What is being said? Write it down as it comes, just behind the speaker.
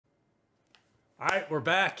All right, we're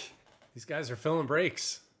back. These guys are filling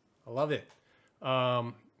breaks. I love it.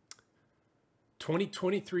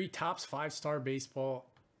 2023 Topps 5-Star Baseball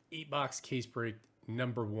 8-box case break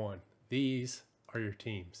number 1. These are your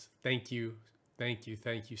teams. Thank you. Thank you.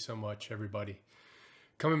 Thank you so much, everybody.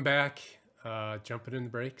 Coming back, jumping in the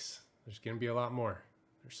breaks. There's going to be a lot more.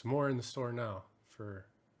 There's some more in the store now for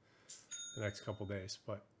the next couple days,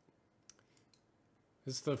 but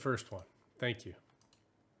this is the first one. Thank you.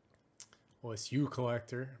 OSU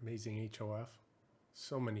collector, amazing HOF.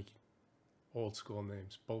 So many old school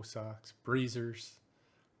names. Bo Sox, Breezers,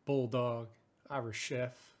 Bulldog, Irish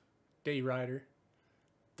Chef, Day Rider,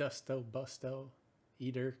 Dusto Busto,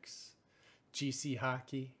 Edirks, GC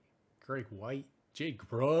Hockey, Greg White, Jay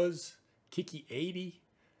Gruz, Kiki 80,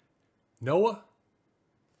 Noah,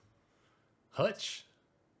 Hutch,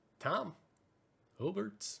 Tom,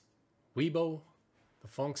 Hilberts, Weibo, the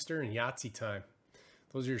Funkster, and Yahtzee Time.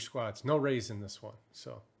 Those are your squads. No raise in this one.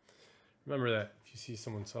 So remember that. If you see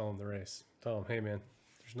someone selling the raise, tell them, hey, man,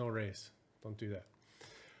 there's no raise. Don't do that.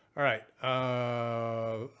 All right.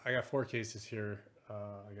 I got 4 cases here.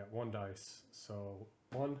 I got 1 dice. So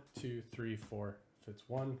 1, 2, 3, 4. If it's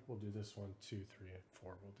 1, we'll do this one. 2, 3, and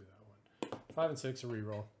 4. We'll do that one. 5 and 6, a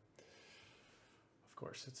reroll. Of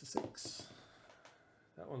course, it's a 6.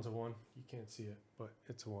 That one's a 1. You can't see it, but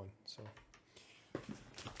it's a 1. So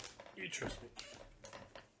you trust me.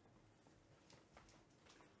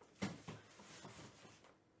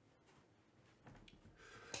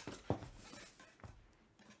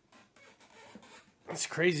 It's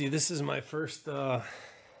crazy. This is my first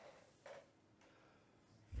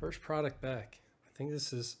product back. I think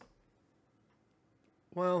this is,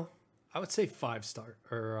 well, I would say 5-star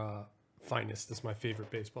or Finest is my favorite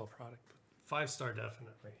baseball product. But 5-star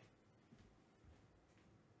definitely.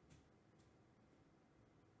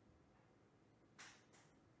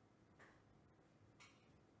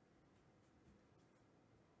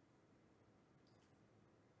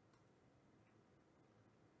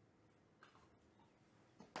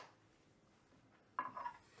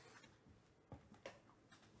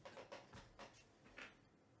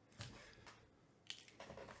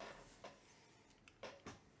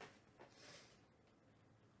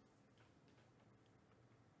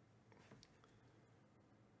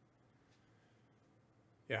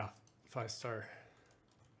 Yeah, 5-star.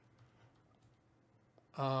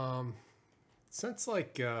 Since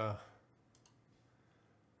like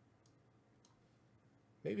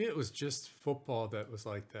maybe it was just football that was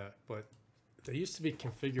like that, but they used to be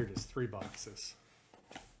configured as 3 boxes.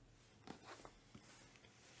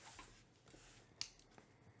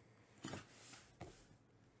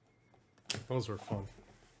 Those were fun.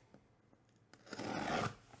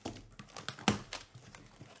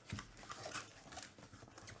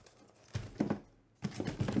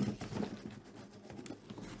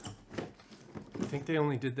 I think they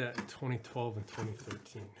only did that in 2012 and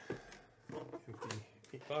 2013. Empty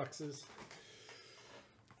 8 boxes.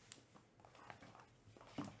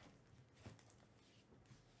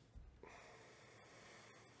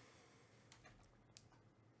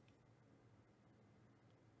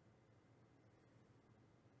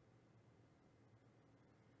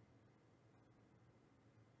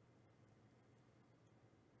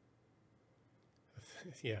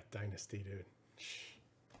 Yeah, Dynasty, dude.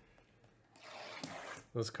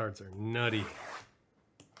 Those cards are nutty.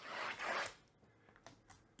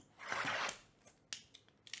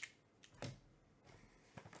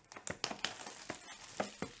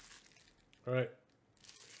 All right,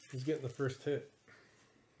 who's getting the first hit?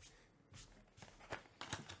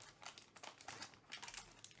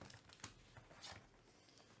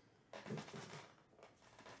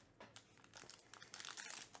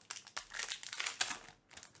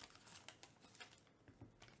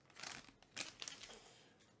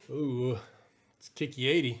 Ooh, it's Kiki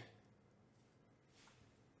 80.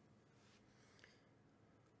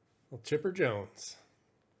 Well, Chipper Jones.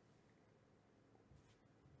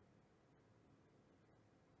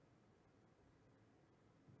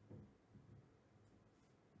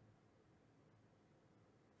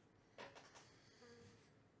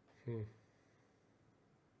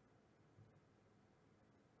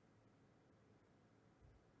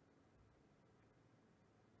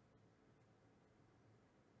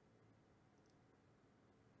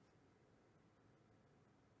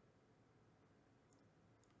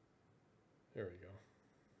 There we go.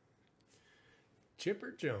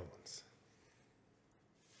 Chipper Jones.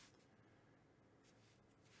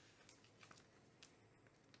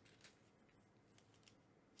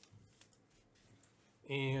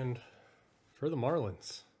 And for the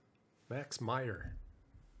Marlins, Max Meyer.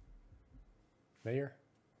 Meyer?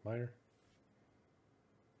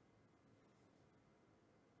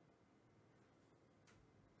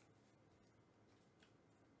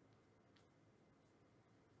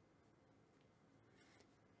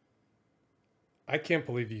 I can't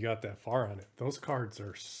believe you got that far on it. Those cards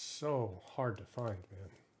are so hard to find, man.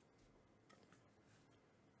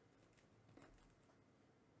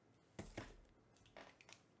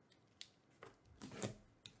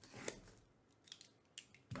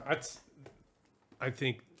 That's, I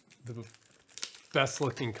think, the best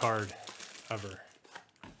looking card ever.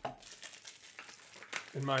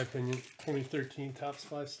 In my opinion, 2013 Topps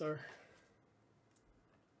 5-star.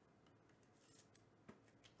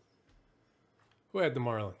 Who had the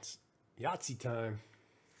Marlins? Yahtzee time.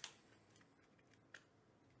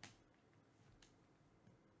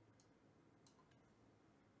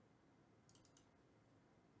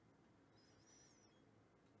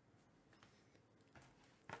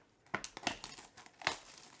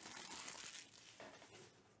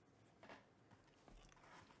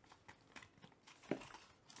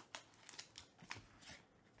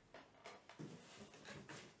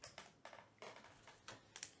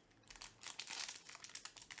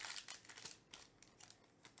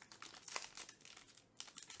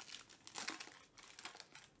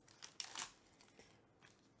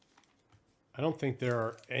 I don't think there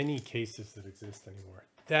are any cases that exist anymore.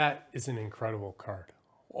 That is an incredible card.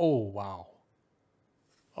 Oh, wow.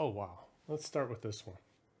 Oh, wow. Let's start with this one.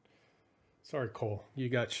 Sorry, Cole. You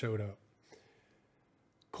got showed up.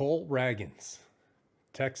 Cole Raggins,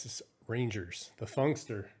 Texas Rangers, the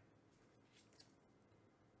Funkster.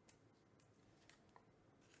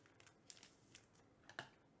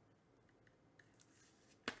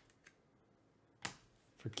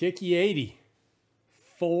 For Kiki 80,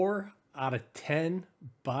 4 out of 10,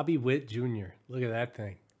 Bobby Witt Jr. Look at that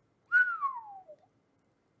thing.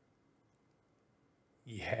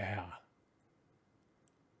 Yeah.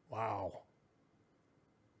 Wow.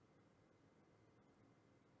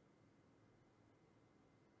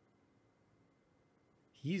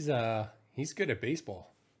 He's good at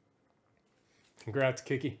baseball. Congrats,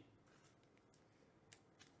 Kiki.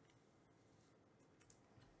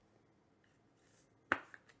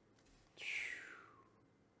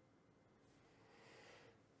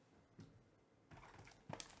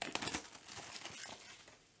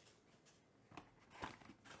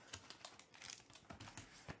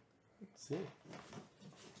 See.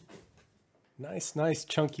 Nice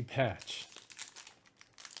chunky patch.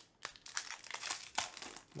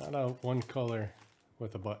 Not a one color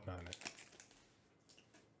with a button on it,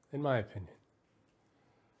 in my opinion.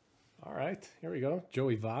 All right, here we go.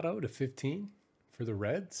 Joey Votto to 15 for the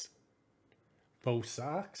Reds. Bo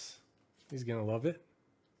Sox, he's gonna love it.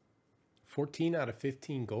 14 out of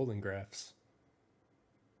 15 Golden Graphs.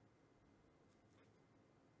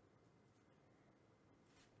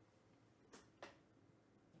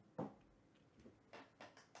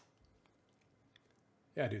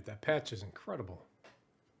 Yeah, dude, that patch is incredible.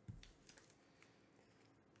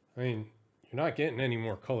 I mean, you're not getting any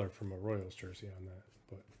more color from a Royals jersey on that,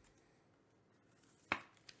 but.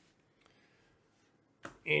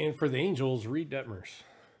 And for the Angels, Reed Detmers.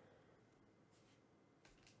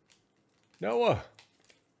 Noah.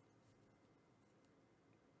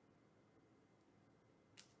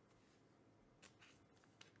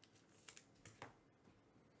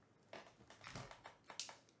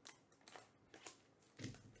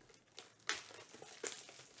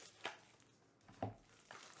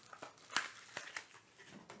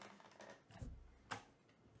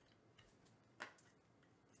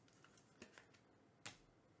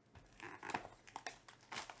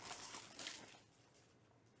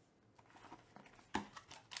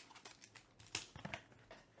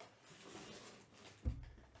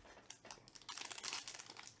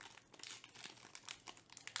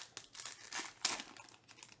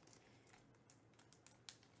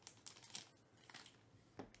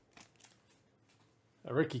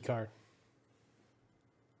 A rookie card.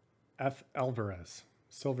 F. Alvarez.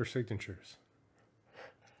 Silver signatures.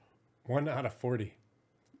 1 out of 40.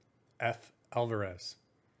 F. Alvarez.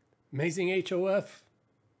 Amazing HOF.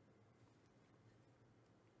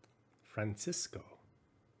 Francisco.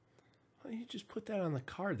 Why don't you just put that on the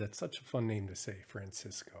card? That's such a fun name to say,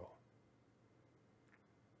 Francisco.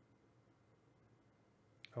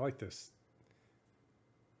 I like this.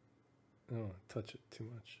 I don't want to touch it too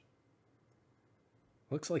much.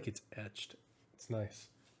 Looks like it's etched. It's nice.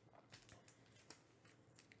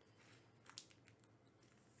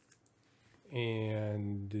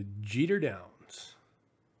 And Jeter Downs.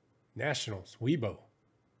 Nationals. Weibo.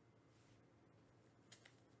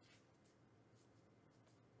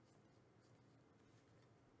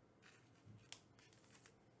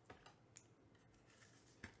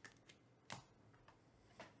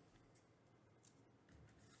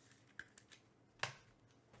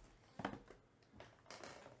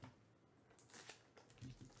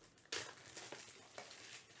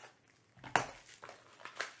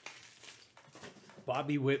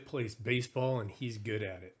 Bobby Witt plays baseball and he's good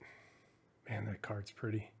at it. Man, that card's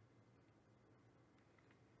pretty.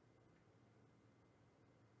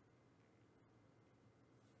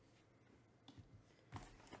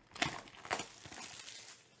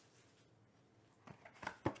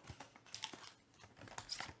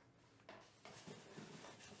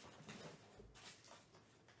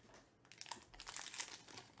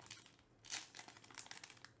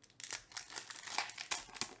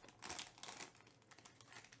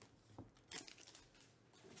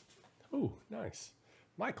 Oh, nice.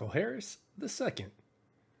 Michael Harris the second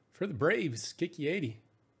for the Braves. Kicky 80.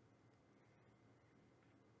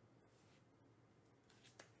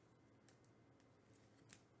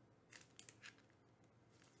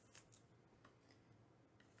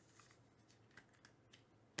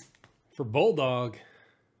 For Bulldog,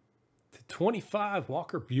 to 25,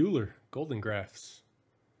 Walker Buehler, Golden Graphs.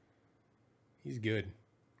 He's good.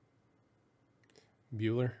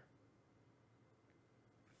 Buehler.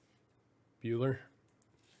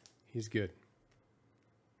 He's good.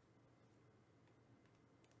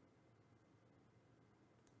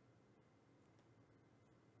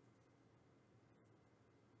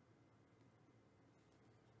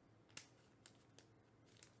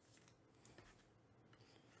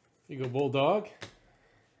 You go, Bulldog.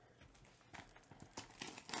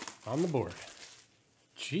 On the board.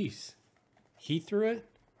 Jeez. He threw it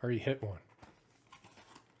or he hit one?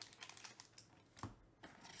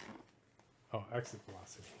 Oh, exit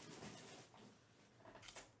velocity.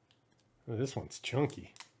 Oh, this one's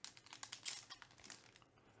chunky.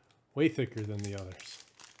 Way thicker than the others.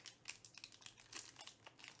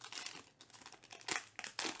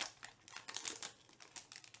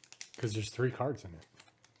 Because there's 3 cards in it.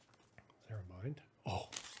 Is there a bind? Oh,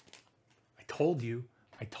 I told you.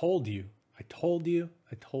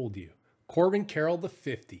 Corbin Carroll, the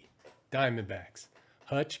 50. Diamondbacks.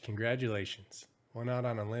 Hutch, congratulations. Went out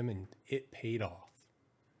on a limb and it paid off.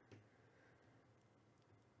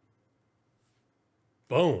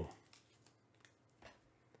 Boom.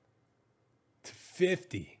 To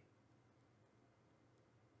 50.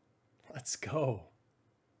 Let's go.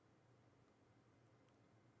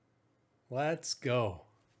 Let's go.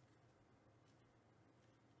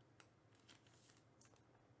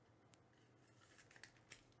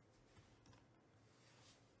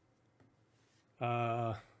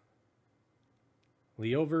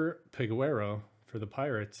 Leover Piguero for the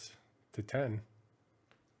Pirates to 10.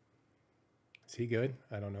 Is he good?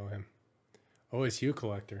 I don't know him. OSU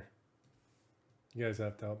collector. You guys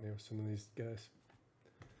have to help me with some of these guys.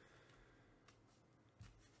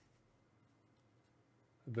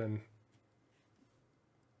 I've been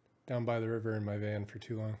down by the river in my van for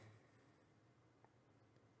too long.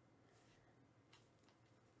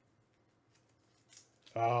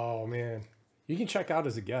 Oh, man. You can check out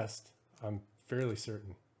as a guest. I'm fairly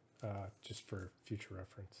certain, just for future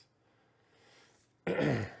reference.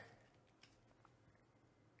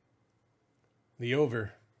 The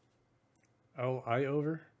over. Oh, I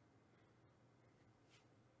over.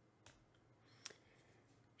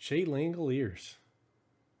 Shea Langoliers.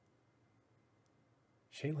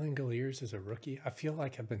 Shea Langoliers is a rookie. I feel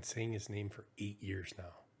like I've been saying his name for 8 years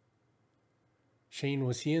now. Shane,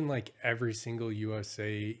 was he in like every single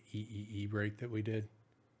USA EEE break that we did?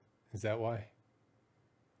 Is that why?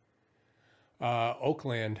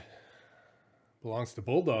 Oakland belongs to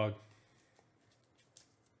Bulldog.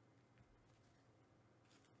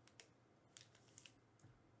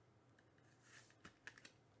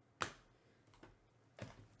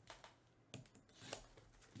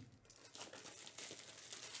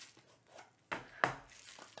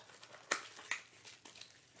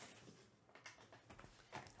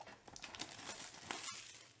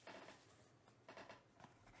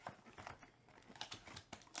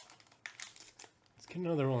 Get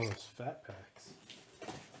another one of those fat packs.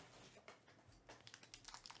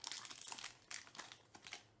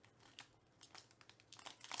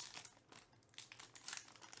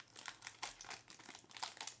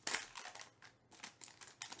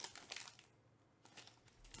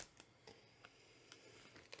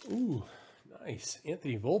 Ooh, nice.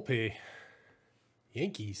 Anthony Volpe.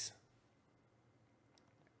 Yankees.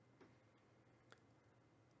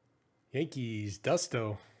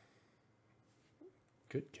 Dusto.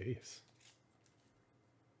 Good case.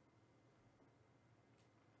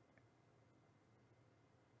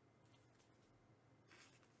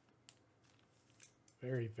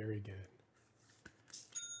 Very, very good.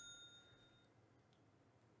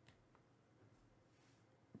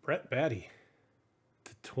 Brett Batty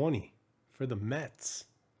to 20 for the Mets.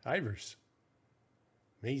 Ivers.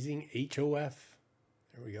 Amazing HOF.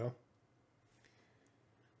 There we go.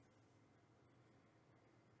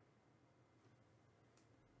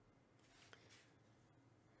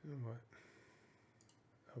 You know what?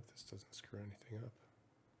 I hope this doesn't screw anything up.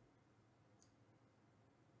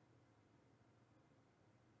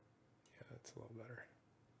 Yeah, that's a little better.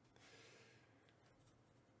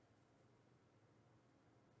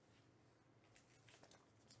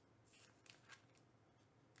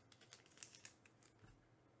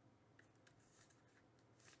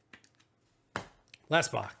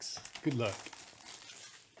 Last box. Good luck.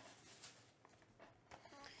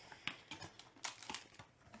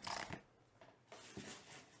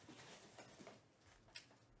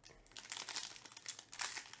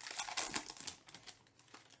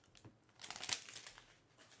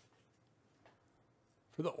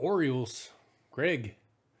 For the Orioles,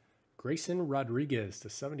 Grayson Rodriguez to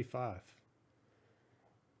 75.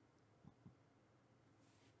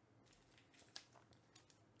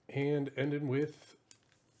 And ended with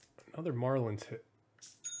another Marlins hit.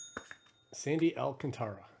 Sandy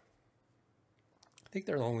Alcantara. I think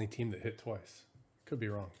they're the only team that hit twice. Could be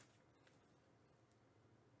wrong.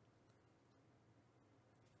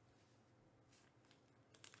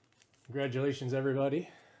 Congratulations, everybody.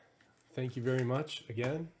 Thank you very much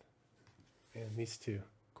again. And these two.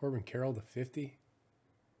 Corbin Carroll to 50.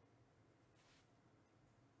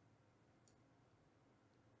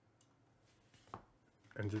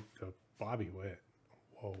 And Bobby Witt.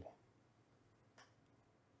 Whoa.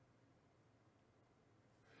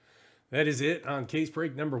 That is it on case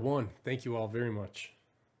break number 1. Thank you all very much.